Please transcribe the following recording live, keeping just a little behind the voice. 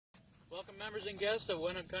Welcome members and guests of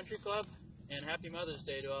Wenham Country Club, and happy Mother's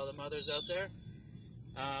Day to all the mothers out there.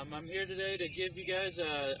 I'm here today to give you guys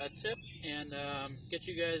a tip and get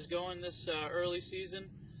you guys going this early season.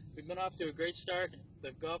 We've been off to a great start.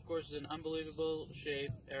 The golf course is in unbelievable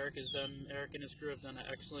shape. Eric and his crew have done an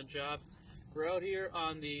excellent job. We're out here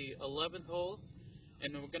on the 11th hole,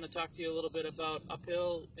 and we're going to talk to you a little bit about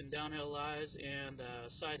uphill and downhill lies and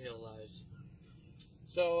side hill lies.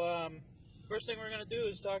 So first thing we're going to do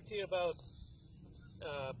is talk to you about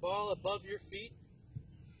ball above your feet.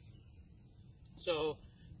 So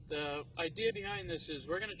the idea behind this is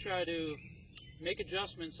we're going to try to make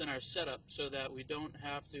adjustments in our setup so that we don't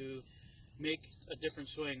have to make a different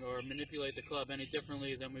swing or manipulate the club any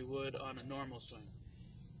differently than we would on a normal swing.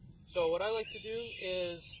 So what I like to do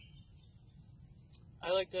is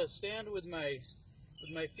I like to stand with my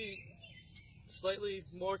feet slightly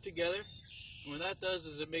more together. And what that does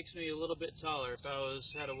is it makes me a little bit taller. If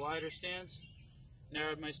I had a wider stance,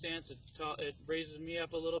 narrowed my stance, it raises me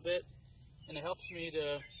up a little bit, and it helps me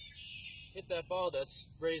to hit that ball that's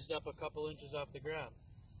raised up a couple inches off the ground.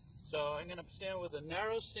 So I'm going to stand with a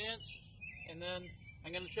narrow stance, and then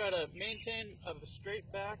I'm going to try to maintain a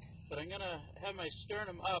straight back, but I'm going to have my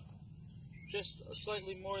sternum up just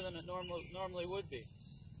slightly more than it normally would be.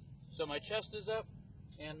 So my chest is up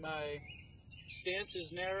and my stance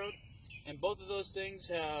is narrowed, and both of those things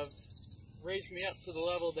have raised me up to the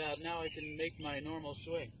level that now I can make my normal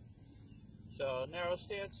swing. So narrow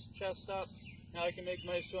stance, chest up, now I can make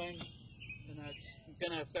my swing, and that's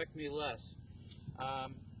going to affect me less.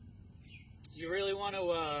 You really want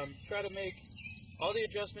to try to make all the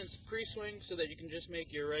adjustments pre-swing so that you can just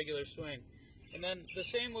make your regular swing. And then the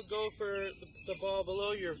same would go for the ball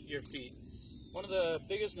below your feet. One of the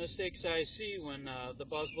biggest mistakes I see when the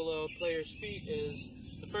ball's below a player's feet is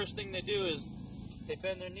the first thing they do is they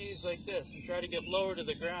bend their knees like this and try to get lower to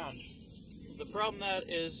the ground. The problem that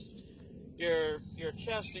is your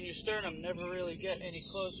chest and your sternum never really get any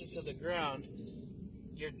closer to the ground.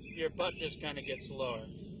 Your butt just kind of gets lower.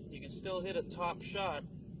 You can still hit a top shot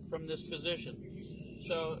from this position.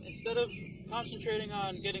 So instead of concentrating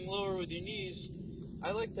on getting lower with your knees,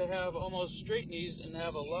 I like to have almost straight knees and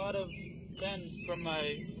have a lot of bend from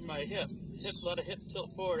my hip, a lot of hip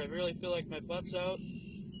tilt forward. I really feel like my butt's out.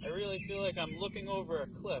 I really feel like I'm looking over a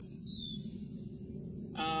cliff.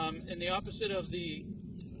 In the opposite of the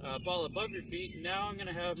ball above your feet, now I'm going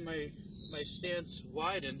to have my stance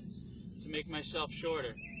widened to make myself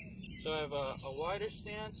shorter. So I have a wider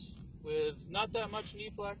stance with not that much knee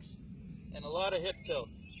flex and a lot of hip tilt.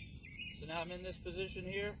 So now I'm in this position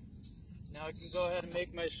here. Now I can go ahead and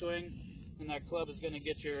make my swing, and that club is going to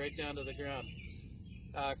get you right down to the ground.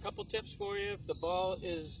 A couple tips for you. If the ball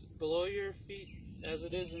is below your feet, as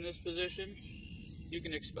it is in this position, you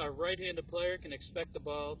can a right-handed player can expect the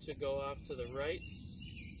ball to go off to the right.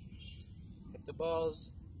 If the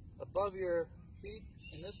ball's above your feet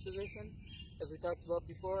in this position, as we talked about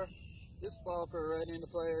before, this ball for a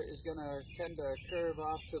right-handed player is going to tend to curve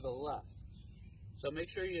off to the left. So make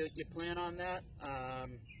sure you plan on that.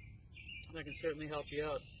 That can certainly help you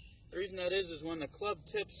out. The reason that is when the club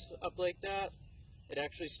tips up like that, it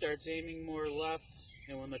actually starts aiming more left,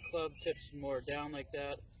 and when the club tips more down like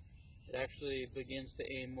that, it actually begins to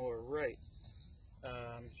aim more right.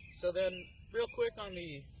 So then, real quick on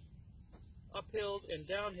the uphill and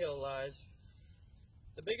downhill lies,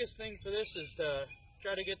 the biggest thing for this is to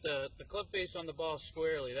try to get the club face on the ball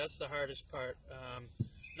squarely. That's the hardest part,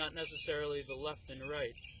 not necessarily the left and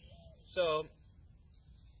right. So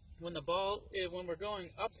when we're going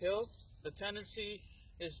uphill, the tendency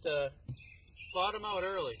is to bottom out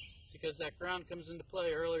early because that ground comes into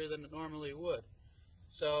play earlier than it normally would.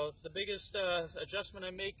 So the biggest adjustment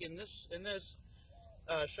I make in this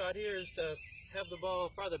shot here is to have the ball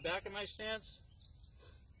farther back in my stance,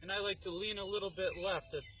 and I like to lean a little bit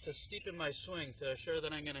left to steepen my swing to assure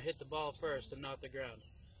that I'm going to hit the ball first and not the ground.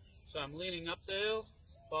 So I'm leaning up the hill,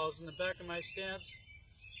 ball's in the back of my stance,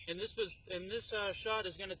 and this shot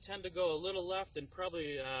is going to tend to go a little left and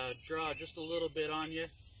probably draw just a little bit on you.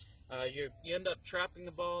 You end up trapping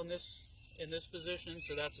the ball in this position,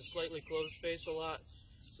 so that's a slightly closed face a lot.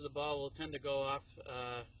 So the ball will tend to go off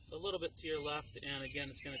a little bit to your left, and again,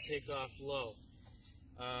 it's going to take off low.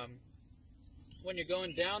 When you're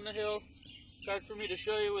going down the hill, it's hard for me to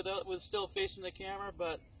show you with still facing the camera,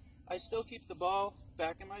 but I still keep the ball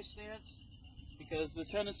back in my stance because the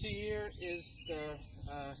tendency here is to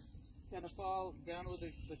kind of fall down with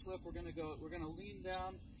the clip. We're going to lean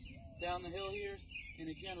down the hill here, and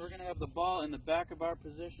again, we're going to have the ball in the back of our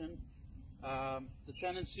position. The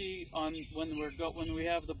tendency on when we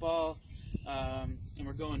have the ball and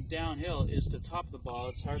we're going downhill, is to top the ball.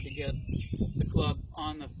 It's hard to get the club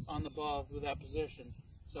on the ball with that position.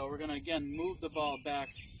 So we're going to again move the ball back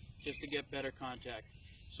just to get better contact.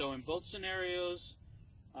 So in both scenarios,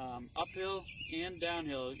 uphill and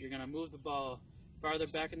downhill, you're going to move the ball farther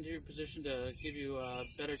back into your position to give you a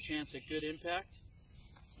better chance at good impact.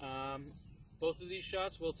 Both of these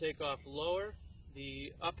shots will take off lower.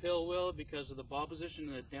 The uphill will because of the ball position,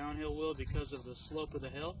 and the downhill will because of the slope of the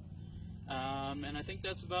hill. And I think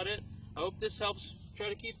that's about it. I hope this helps. Try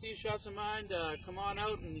to keep these shots in mind. Come on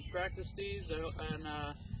out and practice these. And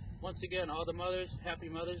once again, all the mothers, happy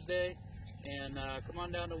Mother's Day. And come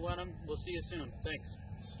on down to Wenham. We'll see you soon. Thanks.